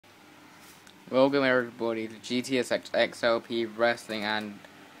Welcome everybody to GTSX XLP Wrestling, and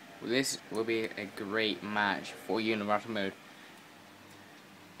this will be a great match for Universal Mode.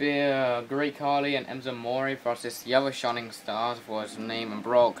 Great Khali and Enzo Mori versus the other Shining Stars for his name and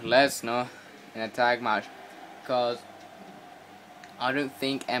Brock Lesnar in a tag match. Because I don't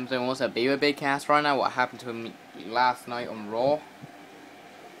think Enzo wants to be with Big Cass right now. What happened to him last night on Raw?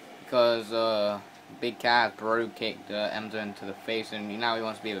 Because Big Cass bro kicked Enzo into the face, and now he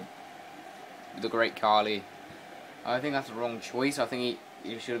wants to be with the Great Khali. I think that's the wrong choice. I think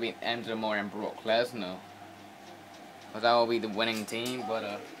he should have been Enzo Mori and Brock Lesnar, because that will be the winning team. But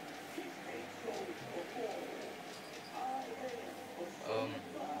I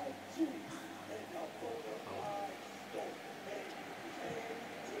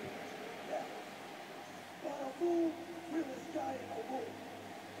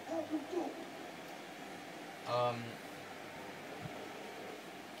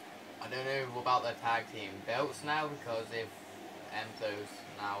don't know about the tag team belts now, because if Enzo's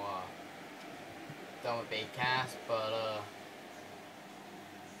now done with Big Cass, but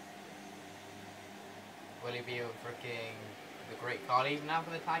will he be with freaking the Great Khali now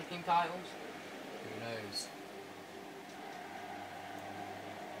for the tag team titles? Who knows?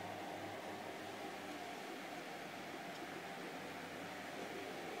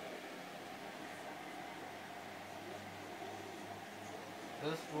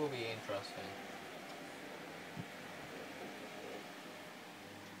 This will be interesting.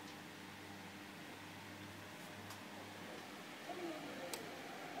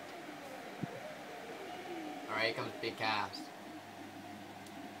 Alright, here comes Big Cass.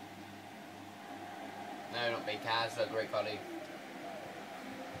 No, not Big Cass, but Great Khali.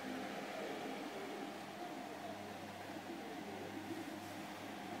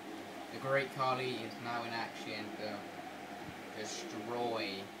 The Great Khali is now in action to destroy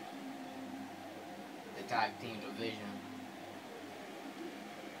the tag team division.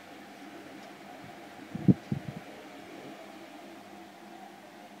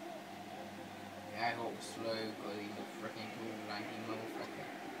 Yeah, I hope slow, because he's a freaking cool 19 motherfucker.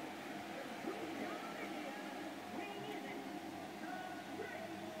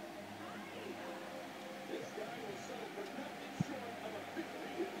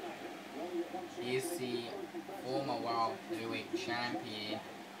 He is the former World Heavyweight Champion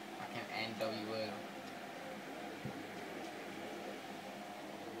back in NWO.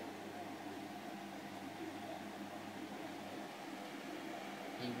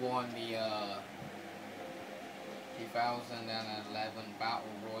 He won the 2011 Battle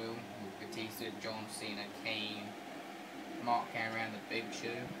Royal with Batista, John Cena, Kane, Mark Henry and the Big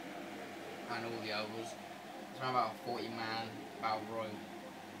Show, and all the others. It's around about a 40-man Battle Royal.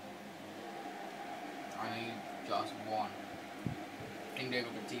 I need just one. I think they were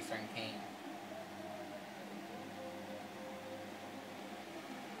Batista and Kane.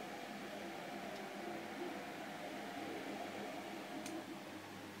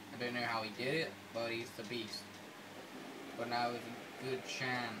 I don't know how he did it, but he's the beast. But now is a good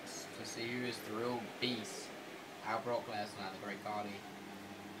chance to see who is the real beast. Our Brock Lesnar, the Great Khali.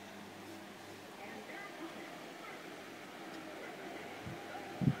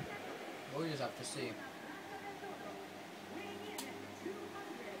 We'll just have to see.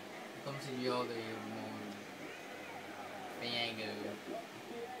 Comes in the other more Diego.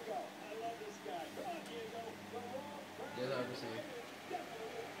 Just have to see.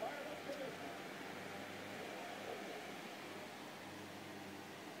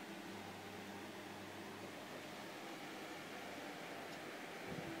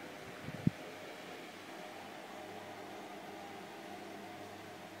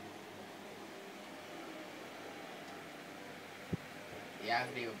 He has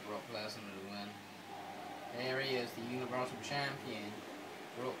to be with Brock Lesnar to win. There he is, the Universal Champion,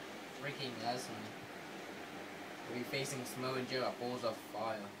 Brock freaking Lesnar. We'll be facing Samoa Joe at Balls of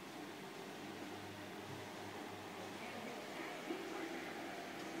Fire.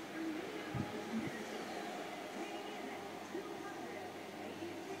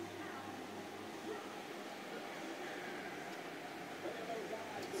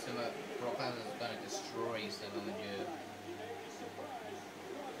 Brock Lesnar is going to destroy Samoa Joe.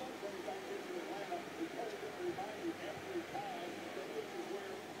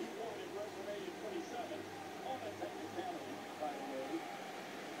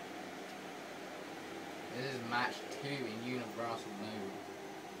 This is match 2 in Universal Mode.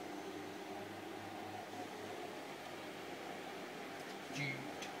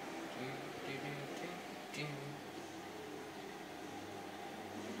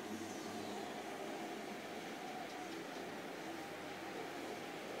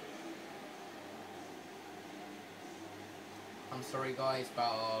 I'm sorry guys, but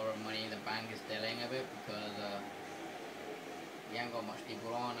our money in the bank is delaying a bit because we haven't got much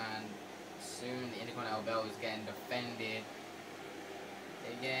people on, and soon the Intercontinental belt is getting defended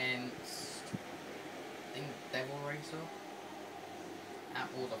against, I think, Devil Racer?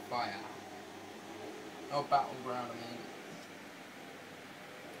 Apples of Fire. Oh, Battleground,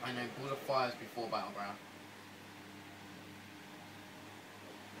 I know, Balls of Fire is before Battleground.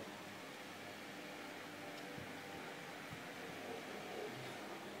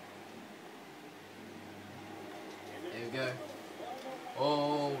 There we go.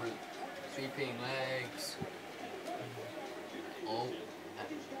 Oh, sweeping legs. Oh,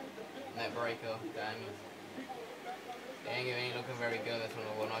 net breaker, dang it. Dang it, ain't looking very good. That's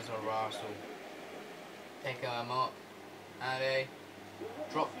one nice little reversal. Pick him up. And a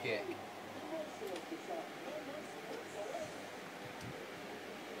drop kick.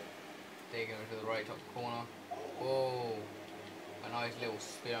 Taking him to the right top corner. Oh, a nice little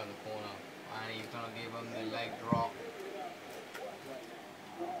spear on the corner. And he's gonna give him the leg drop.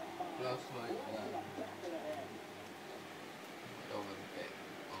 Just like that. Over the bit.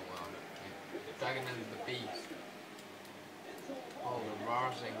 Oh well, dragging in the beast. Oh,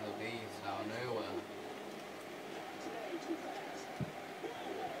 reversing the beast out of nowhere.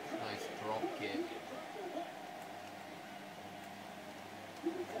 Nice drop kick.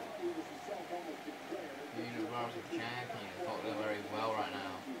 Universal champion is not doing very well right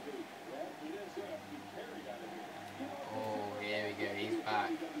now. Oh, here we go, he's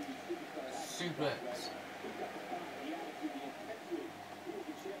back. Suplex.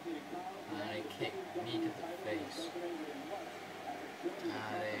 And a kick, knee to the face.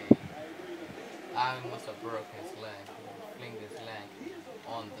 And I must have broken his leg, flinged his leg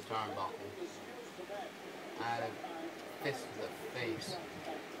on the turnbuckle. And a fist to the face.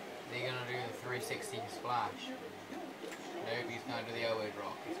 They're gonna do the 360 splash. Nope, he's gonna do the elbow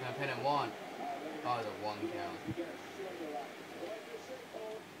drop. He's gonna pin him one. Oh, it's a 1 count.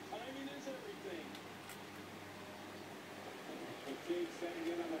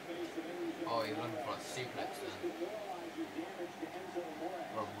 Oh, he's looking for a suplex then.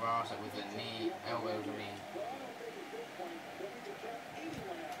 Reverse it with the knee, elbow to knee.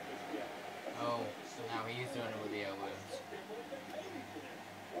 Oh, now he's doing it with the elbows.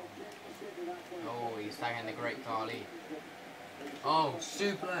 Oh, he's tagging the Great Khali. Oh,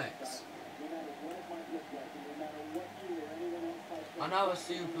 suplex. Another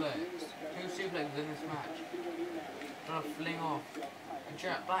suplex. 2 suplexes in this match. Trying to fling off. A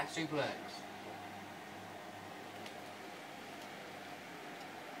Jack Black suplex.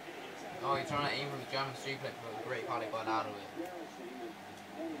 Oh, he's trying to aim for the German suplex, but the Great Khali got out of it.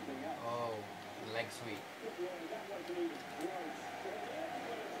 Oh, leg sweep.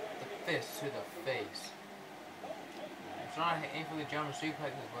 The fist to the face. I'm trying to aim for the German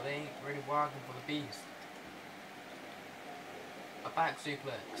suplexes, but they ain't really working for the beast. A back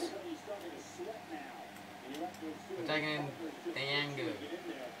suplex. We're taking in Diango.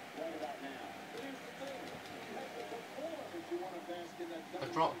 A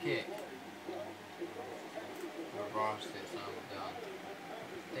drop kick. Reversed it, so we're done.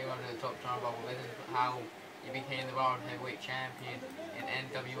 They went to the top turnbuckle. This is how he became the World Heavyweight Champion in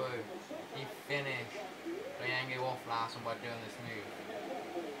NWO. He finished Diango off last time by doing this move.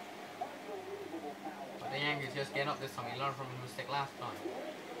 But Diango's just getting up this time. He learned from his mistake last time.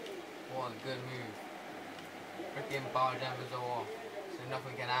 What a good move. Freaking bar jumpers are off, so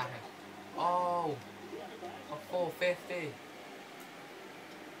nothing can happen. Oh, a 450.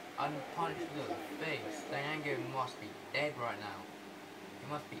 And punch to the face. Diango must be dead right now.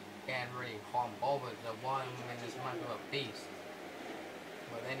 He must be getting really hot and bothered to why I'm in this match with a beast.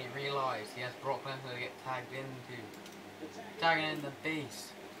 But then he realised he has Brock Lesnar to get tagged into. Tagging in the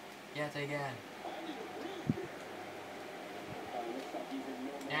beast. Yet again.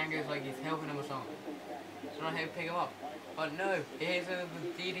 Diango's like he's helping him or something. So I have to pick him up. But no, here's the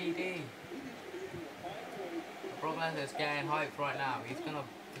DDD. Brock Lesnar's getting hyped right now. He's gonna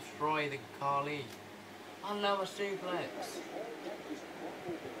destroy the Khali. Another suplex.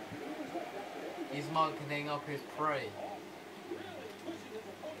 He's marketing up his prey.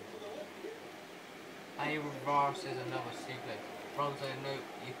 And he reverses another suplex. Brock said no,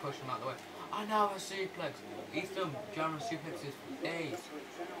 he pushed him out the way. Another suplex. He's done German suplexes for days.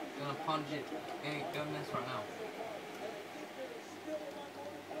 Gonna punch it. Ain't doing this right now.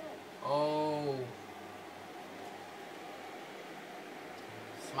 Oh.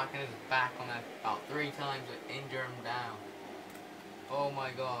 Smacking his back on that about 3 times to injure him down. Oh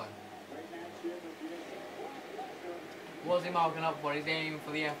my god. What's he marking up for? He's aiming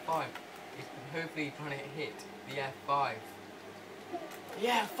for the F5. He's hopefully trying to hit the F5.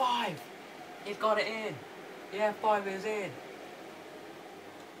 Yeah, 5! He's got it in! The F5 is in!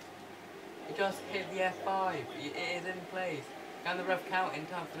 He just hit the F5. It is in place. Can the ref count in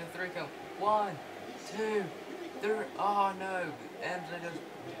time for the 3 count? 1, 2, 3. Oh no! Emser just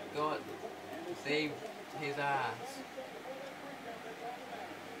saved his ass.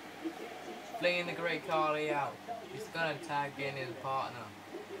 Flinging the Great Khali out. He's gonna tag in his partner.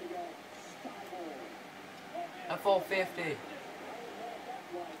 At 450.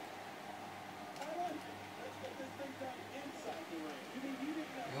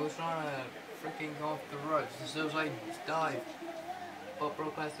 He was trying to freaking go off the ropes. The suicide dive. But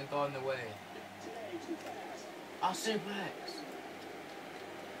Brock Lesnar got in the way. A suplex.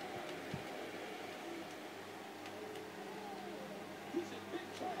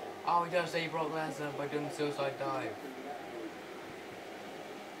 Oh, he does save Brock Lesnar by doing the suicide dive.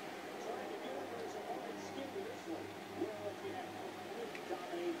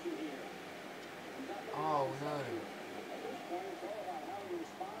 Oh no.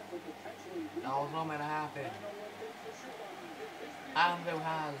 That was not meant to happen. Ando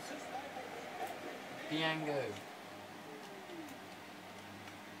has Diango.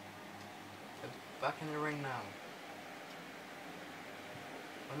 Back in the ring now.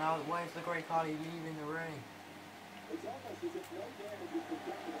 But now, why is the Great Khali leaving the ring?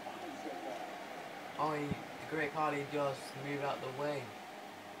 Oh, the Great Khali just moved out the way.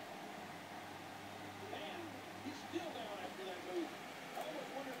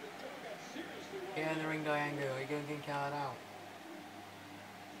 Get in the ring, Diango. Are you going to get counted out?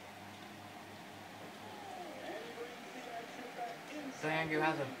 Diango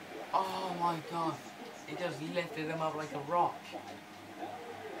has him. Oh my god. He just lifted him up like a rock.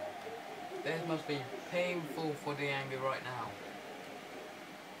 This must be painful for Diango right now.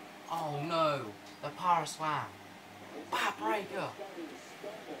 Oh no. The power slam. Backbreaker.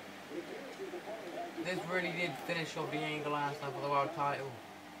 This really did finish off Diango last time for the world title.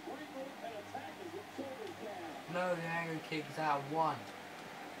 No, Diango kicks out 1.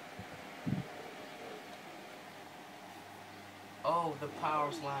 Oh, the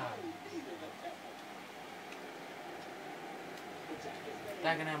power slam.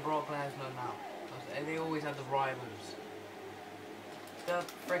 Tagging in Brock Lesnar now. They always have the rivals. The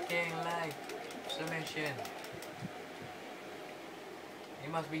freaking leg submission.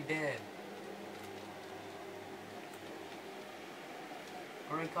 He must be dead.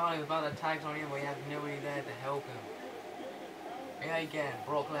 Great Khali was about to tag on him, but he had nobody there to help him. Yeah, again,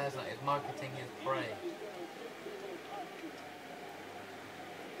 Brock Lesnar is marketing his prey.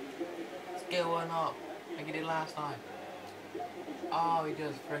 Skill went up, like he did last time. Oh, he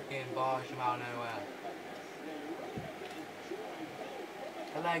just freaking barged him out of nowhere.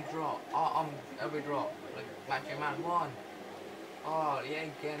 The leg drop. Oh, every drop. Like Macho Man 1. Oh, yeah,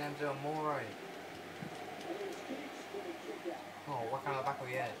 getting him to a more. Oh, what kind of back of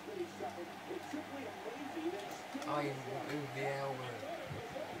the head? Oh, he moved the elbow.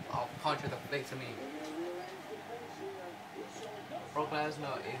 Oh, punch to the face of me. Brock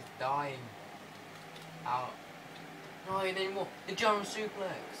Lesnar is dying. Out. No, he need more. The German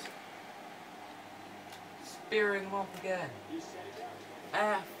suplex. Spearing him off again.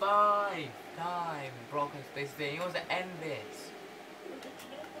 F5 time. Brock is basically. He wants to end this.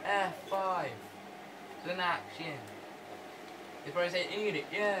 F5. It's an action. They probably say, eat it,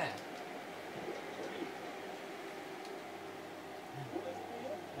 yeah.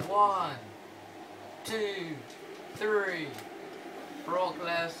 One, 2, 3. Brock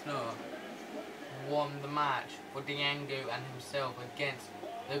Lesnar won the match for Diango and himself against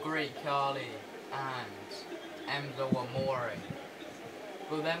the Great Khali and Enzo Amore.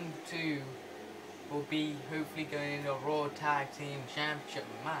 Well, them two will be hopefully going into a Raw Tag Team Championship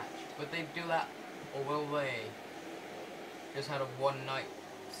match. But they do that, or will they just had a one-night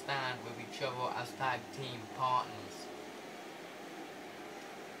stand with each other as tag team partners?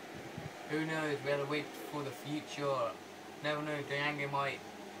 Who knows? We have to wait for the future. Never know. Diango might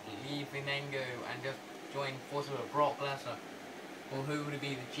leave Enengo and just join forces with Brock Lesnar, or who would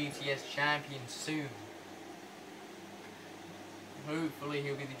be the GTS champion soon? Hopefully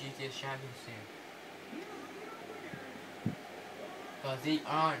he'll be the GTS champion soon, because he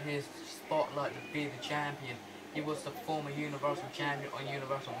earned his spotlight to be the champion. He was the former Universal Champion on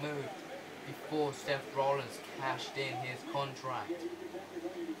Universal Move before Seth Rollins cashed in his contract.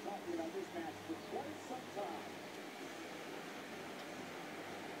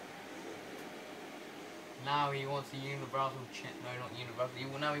 Now he wants the Universal no, not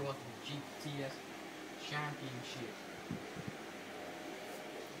Universal. Now he wants the GTS Championship.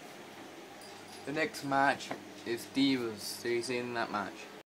 The next match It's Divas. So you seen that match?